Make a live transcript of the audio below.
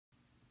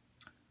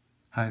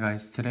Hi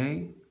guys,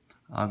 today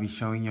I'll be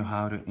showing you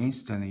how to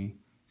instantly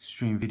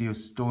stream videos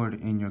stored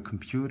in your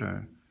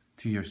computer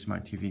to your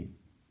smart TV.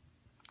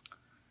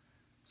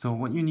 So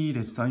what you need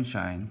is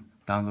Sunshine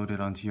downloaded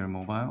onto your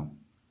mobile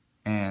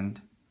and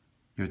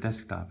your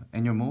desktop.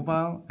 And your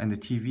mobile and the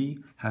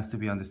TV has to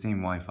be on the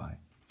same Wi-Fi.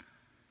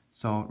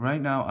 So right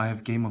now I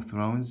have Game of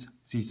Thrones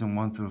season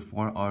 1 through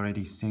 4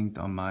 already synced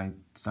on my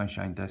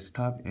Sunshine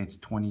desktop. It's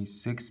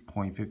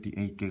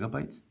 26.58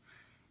 gigabytes.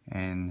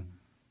 And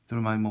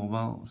through my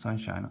mobile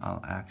Sunshine,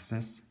 I'll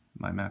access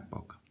my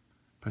MacBook.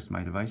 Press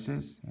my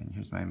devices, and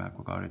here's my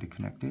MacBook already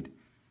connected.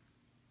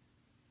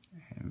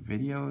 And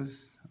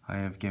videos, I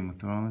have Game of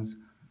Thrones,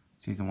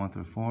 season 1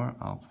 through 4.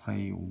 I'll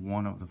play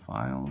one of the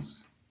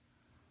files.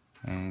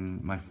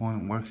 And my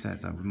phone works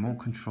as a remote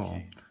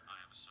control.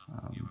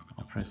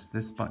 I'll press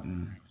this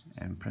button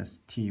and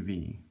press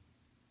TV.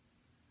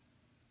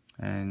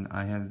 And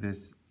I have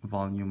this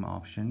volume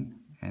option,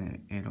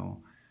 and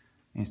it'll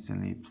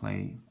instantly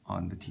play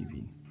on the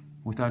TV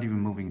without even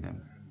moving them.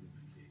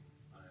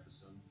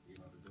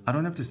 I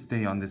don't have to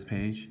stay on this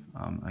page.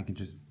 I can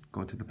just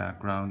go to the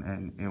background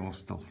and it will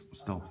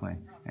still play.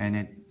 And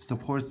it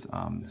supports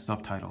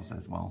subtitles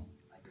as well.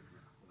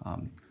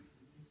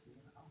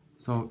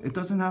 So it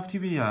doesn't have to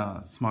be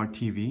a smart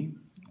TV.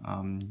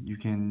 You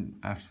can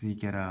actually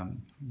get a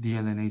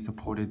DLNA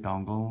supported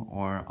dongle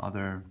or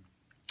other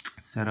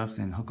setups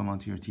and hook them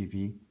onto your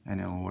TV and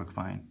it will work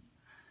fine.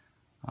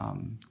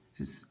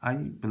 I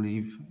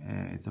believe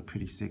it's a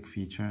pretty sick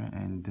feature,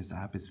 and this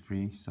app is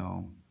free,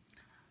 so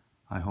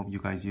I hope you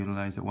guys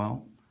utilize it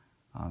well.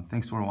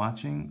 Thanks for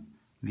watching.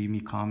 Leave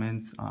me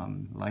comments,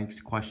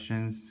 likes,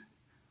 questions,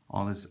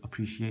 all is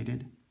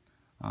appreciated.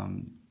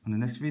 In the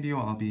next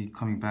video, I'll be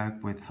coming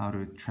back with how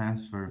to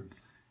transfer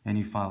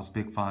any files,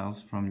 big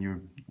files, from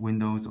your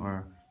Windows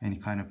or any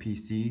kind of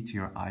PC to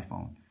your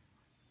iPhone.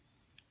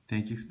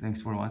 Thanks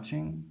for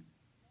watching.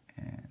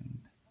 And